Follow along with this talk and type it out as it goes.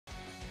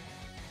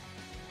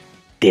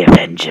The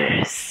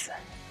Avengers.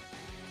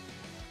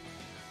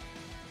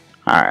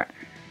 Alright.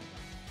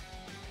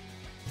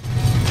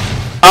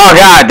 Oh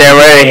god, they're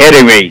already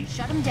hitting me.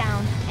 Shut them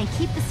down and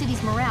keep the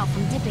city's morale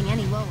from dipping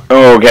any lower.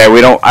 Okay,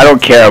 I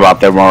don't care about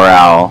their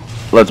morale.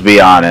 Let's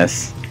be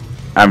honest.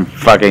 I'm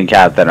fucking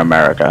Captain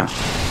America.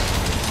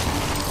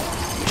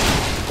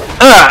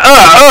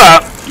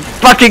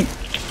 Fucking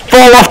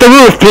fall off the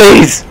roof,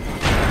 please.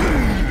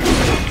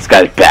 This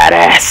guy's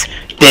badass.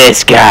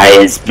 This guy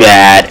is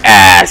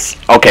badass.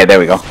 Okay, there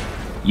we go.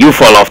 You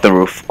fall off the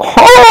roof.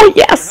 Oh,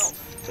 yes.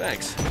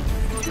 Thanks.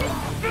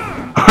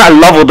 I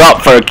leveled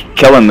up for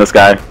killing this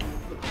guy.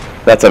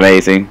 That's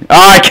amazing.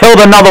 Oh, I killed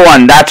another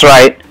one. That's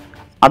right.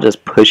 I'll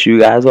just push you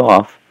guys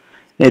off.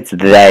 It's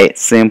that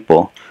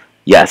simple.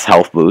 Yes,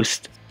 health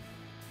boost.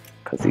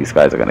 Because these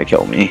guys are going to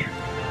kill me.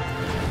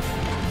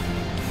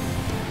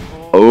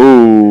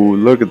 Oh,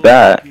 look at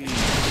that.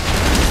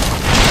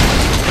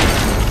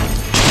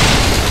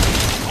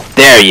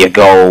 There you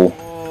go.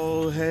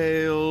 All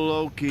hail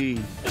Loki.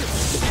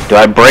 Do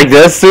I break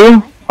this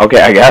too?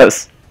 Okay, I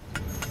guess.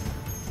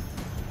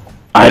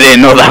 I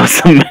didn't know that was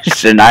a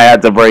mission. I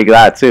had to break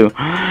that too.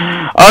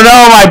 Oh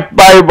no,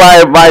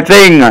 my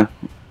thing. I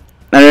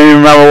didn't even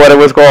remember what it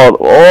was called.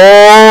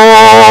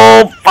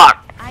 Oh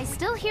fuck. I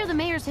still hear the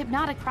mayor's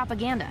hypnotic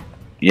propaganda.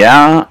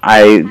 Yeah,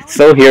 I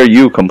still hear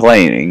you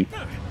complaining.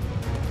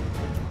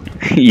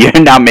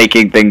 You're not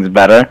making things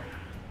better.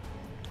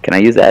 Can I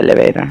use the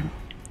elevator?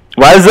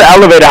 Why does the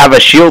elevator have a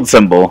shield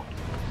symbol?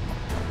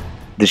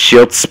 Does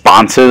shield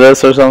sponsor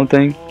this or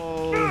something?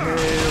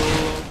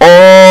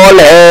 All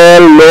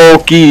hail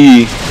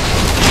Loki!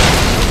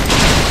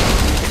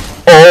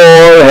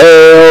 All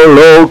hail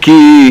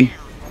Loki!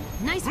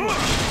 Nice work.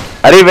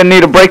 I didn't even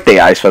need to break the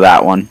ice for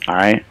that one.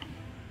 Alright.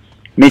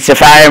 Mr.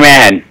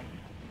 Fireman!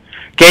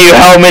 Can you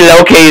help me?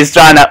 Loki's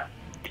trying to...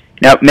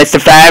 No,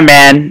 Mr.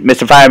 Fireman!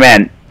 Mr.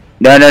 Fireman!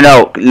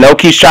 No.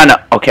 Loki's trying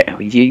to... Okay,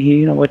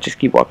 you know what? Just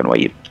keep walking away,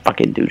 you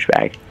fucking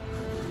douchebag.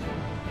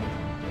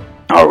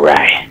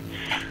 Alright.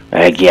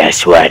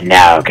 Guess what?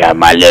 Now I got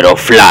my little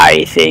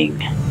fly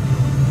thing.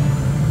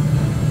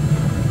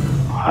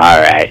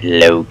 Alright,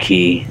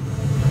 Loki.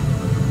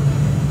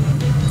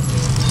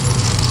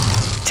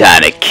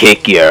 Time to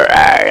kick your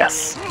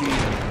ass.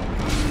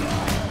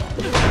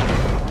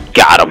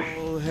 Got him.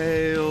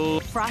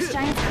 Frost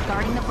giants are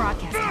guarding the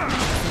broadcast tower.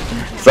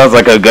 Sounds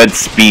like a good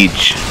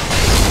speech.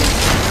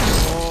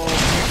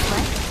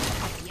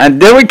 And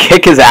did we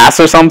kick his ass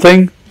or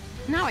something?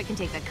 Now I can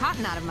take the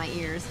cotton out of my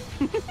ears.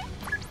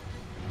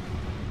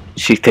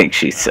 She thinks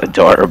she's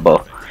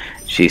adorable.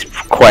 She's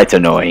quite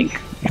annoying.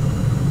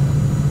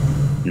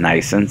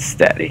 Nice and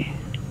steady.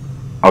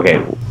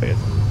 Okay.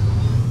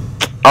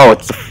 Oh,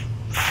 it's the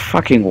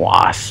fucking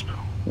wasp.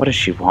 What does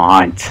she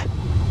want?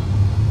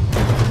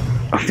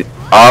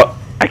 Oh,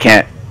 I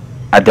can't.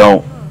 I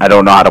don't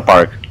know how to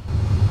park.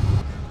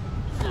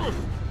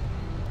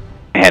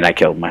 And I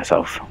killed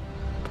myself.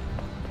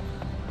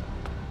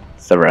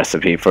 It's the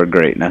recipe for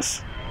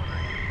greatness.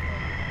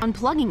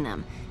 Unplugging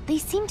them. They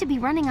seem to be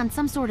running on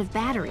some sort of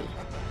battery.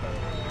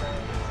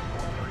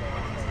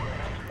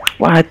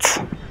 What?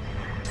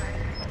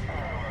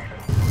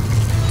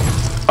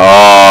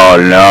 Oh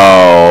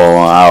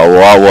no.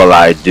 What will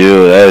I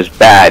do? There's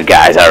bad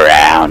guys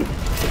around.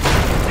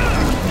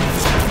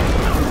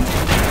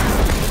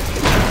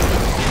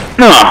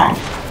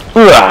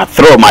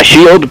 Throw my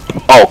shield.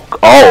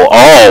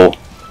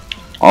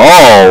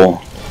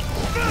 Oh.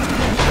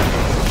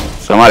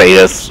 Somebody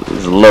just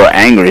was a little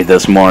angry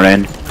this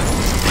morning.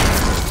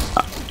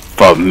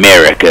 For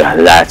Merica,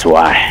 that's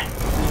why.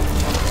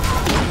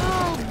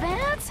 Oh,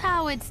 that's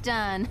how it's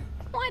done.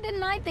 Why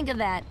didn't I think of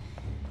that?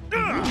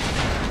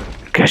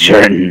 Because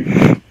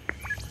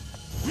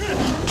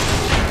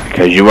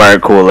you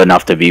weren't cool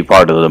enough to be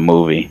part of the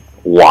movie.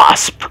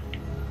 Wasp.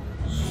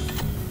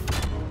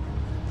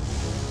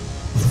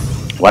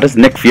 Why does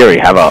Nick Fury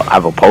have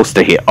a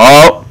poster here?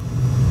 Oh!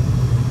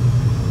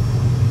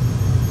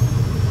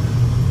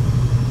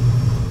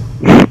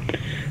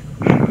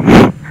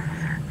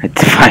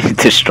 I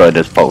destroyed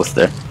this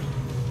poster.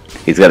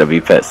 He's gonna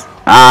be pissed.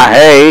 I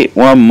hate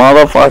when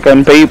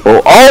motherfucking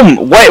people. Oh,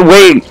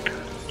 wait.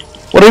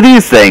 What are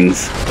these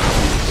things?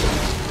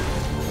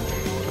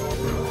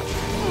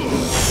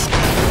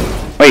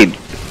 Wait.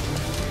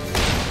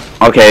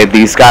 Okay,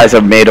 these guys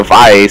are made of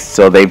ice,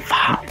 so they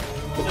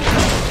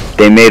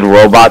made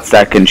robots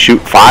that can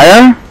shoot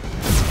fire?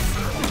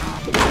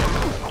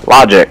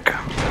 Logic.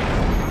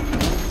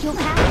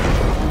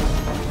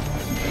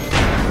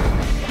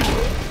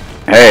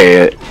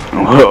 Hey,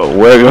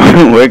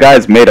 we're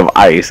guys made of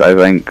ice. I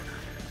think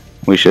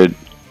we should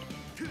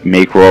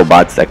make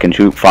robots that can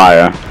shoot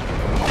fire.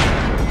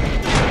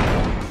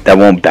 That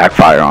won't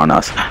backfire on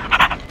us.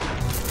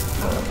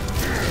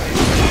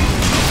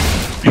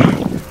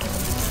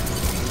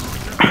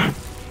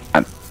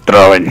 I'm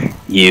throwing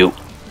you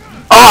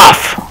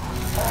off!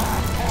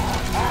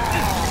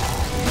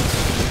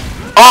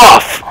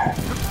 Off!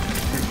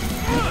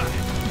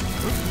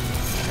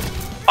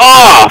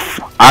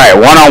 Alright,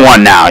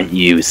 one-on-one now,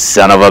 you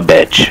son of a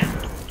bitch.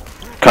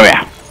 Come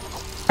here.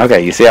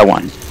 Okay, you see I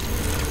won.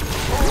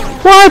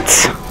 What?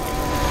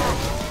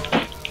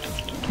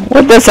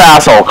 Where'd this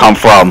asshole come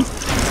from?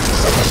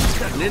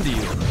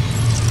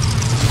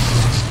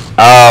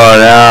 Oh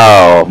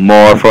no,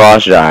 more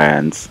frost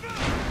giants.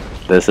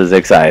 This is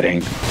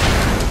exciting.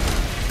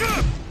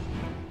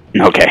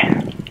 Okay.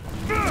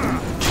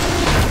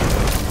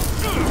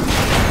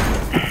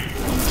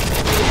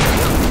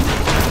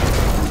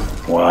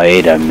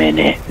 Wait a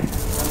minute.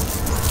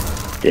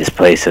 This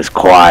place is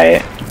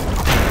quiet.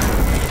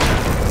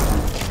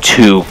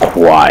 Too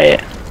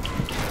quiet.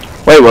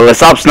 Wait, will it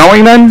stop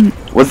snowing then?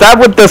 Was that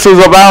what this was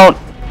about?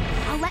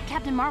 I'll let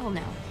Captain Marvel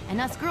know, and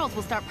us girls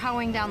will start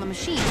powering down the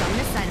machines on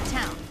this side of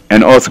town.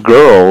 And us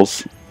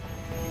girls?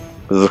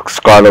 Is the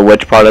Scarlet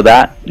Witch part of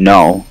that?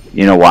 No.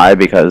 You know why?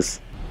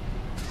 Because.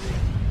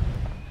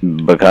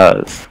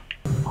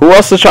 Who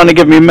else is trying to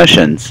give me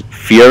missions?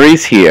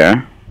 Fury's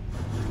here.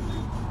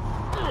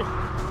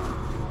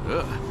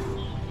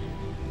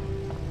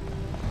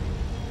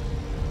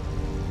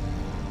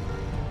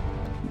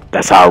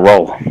 That's how I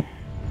roll.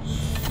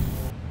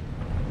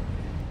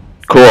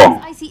 Cool.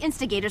 I see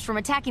instigators from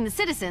attacking the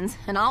citizens,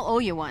 and I'll owe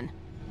you one.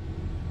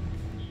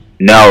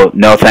 No,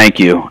 thank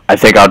you. I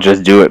think I'll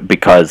just do it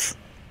because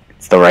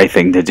it's the right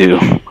thing to do.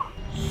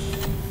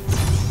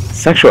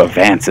 Sexual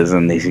advances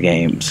in these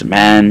games,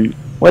 man.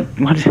 What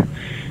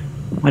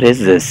is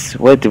this?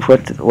 What?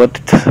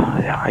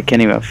 I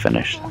can't even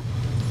finish.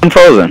 I'm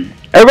frozen.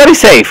 Everybody's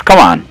safe. Come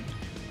on.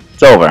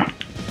 It's over.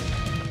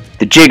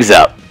 The jig's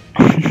up.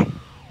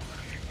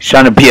 He's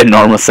trying to be a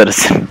normal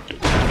citizen.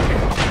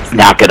 It's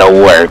not gonna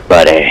work,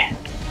 buddy.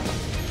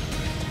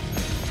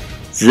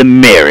 This is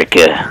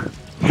America.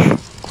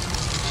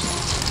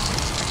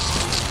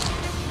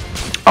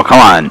 Oh, come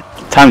on.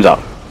 Time's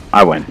up.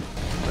 I win.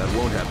 That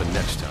won't happen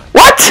next time.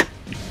 What?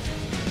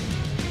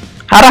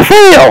 How'd I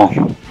fail?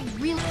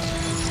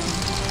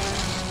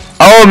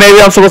 Oh,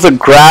 maybe I'm supposed to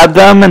grab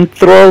them and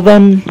throw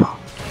them?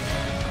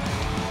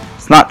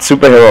 It's not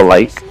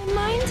superhero-like.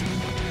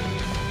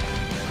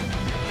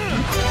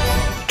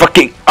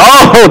 Fucking...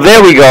 Oh,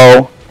 there we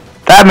go.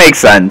 That makes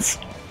sense.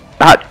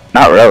 Not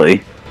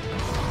really.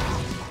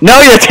 No,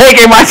 you're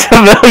taking my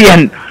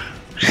civilian!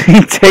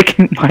 You're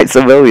taking my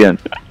civilian.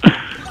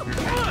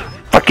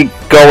 Fucking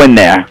go in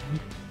there.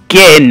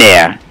 Get in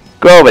there.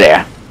 Go over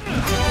there.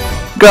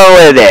 Go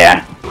over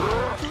there.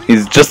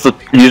 He's just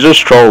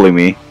trolling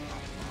me.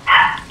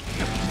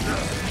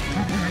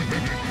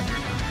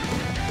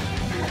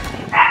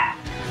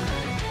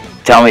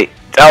 Tell me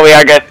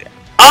I got.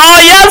 Oh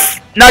yes!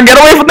 Now get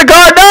away from the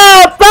car!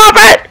 No! Stop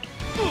it!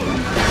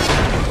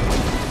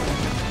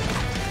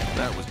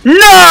 No!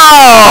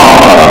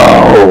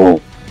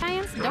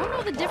 Giants don't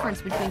know the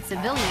difference between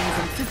civilians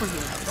and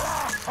superheroes.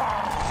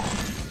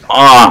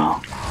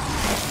 Oh.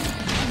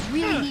 I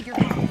really need your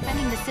help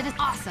defending the city.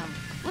 Awesome.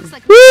 Looks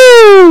like.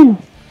 Woo!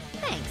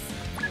 Thanks.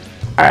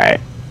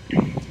 Alright.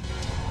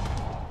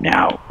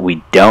 Now,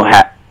 we don't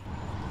have...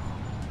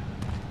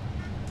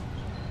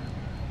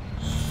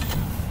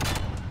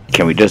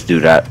 Can we just do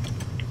that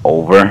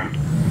over?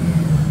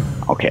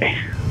 Okay.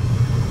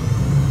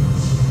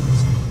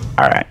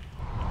 Alright.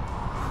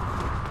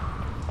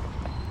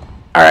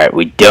 Alright,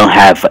 we don't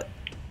have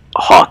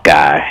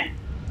Hawkeye.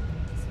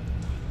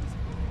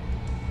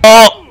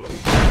 Oh!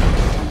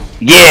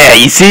 Yeah,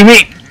 you see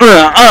me?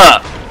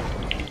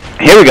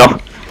 Here we go.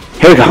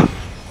 Here we go.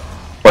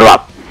 What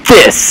about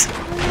this?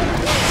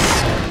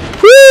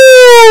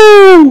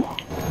 Woo!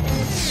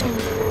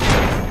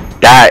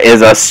 That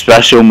is a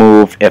special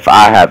move if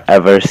I have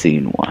ever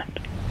seen one.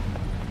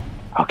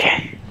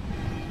 Okay.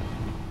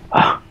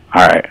 Oh,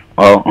 alright.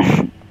 Well,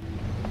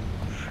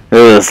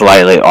 this is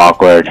slightly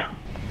awkward.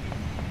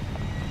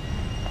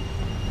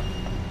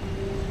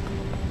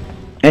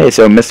 Hey,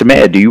 so Mr.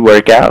 Mayor, do you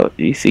work out?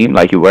 You seem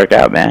like you work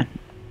out, man.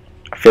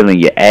 I'm feeling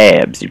your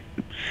abs. You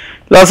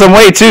lost some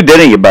weight too,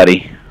 didn't you,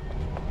 buddy?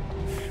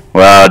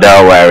 Well,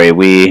 don't worry.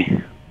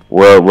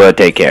 We'll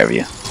take care of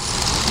you.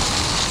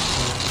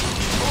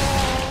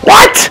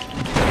 What?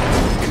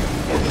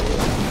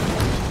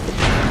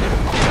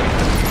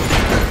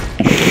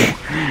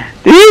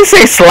 Did you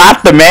say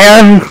slap the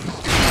man?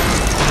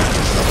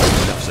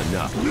 Enough's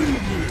enough.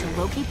 To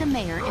locate the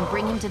mayor and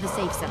bring him to the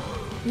safe zone.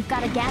 We've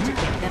got a gadget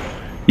here that.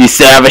 You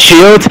still have a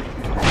shield?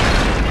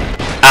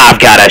 I've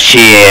got a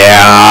shield.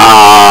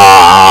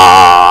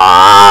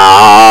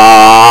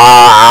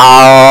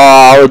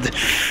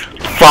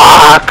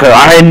 Fuck!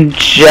 I'm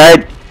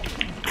jet.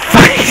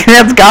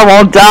 This guy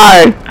won't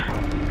die.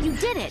 You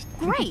did it!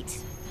 Great!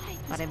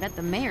 But I bet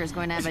the mayor's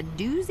going to have a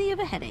doozy of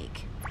a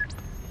headache.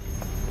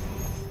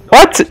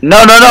 What?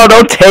 No,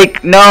 don't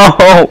take...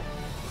 No!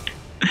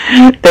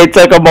 They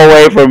took him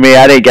away from me.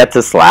 I didn't get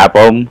to slap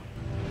him.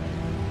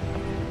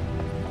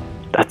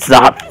 That's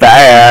not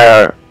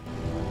fair.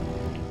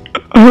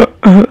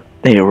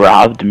 They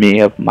robbed me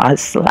of my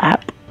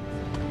slap.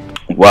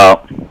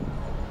 Well,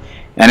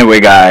 anyway,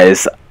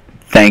 guys,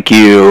 thank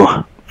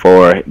you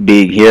for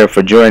being here,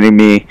 for joining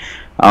me.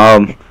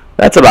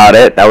 That's about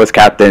it. That was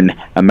Captain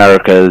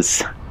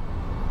America's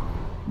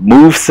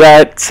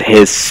movesets,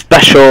 his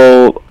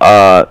special,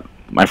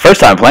 my first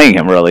time playing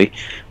him, really.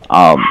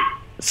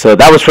 So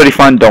that was pretty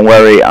fun. Don't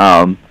worry.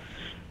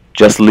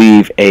 Just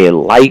leave a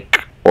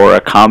like or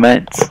a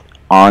comment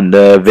on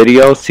the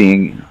video,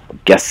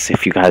 guess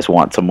if you guys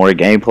want some more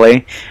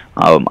gameplay.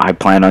 I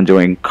plan on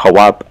doing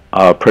co-op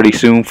pretty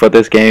soon for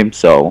this game,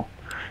 so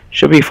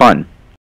should be fun.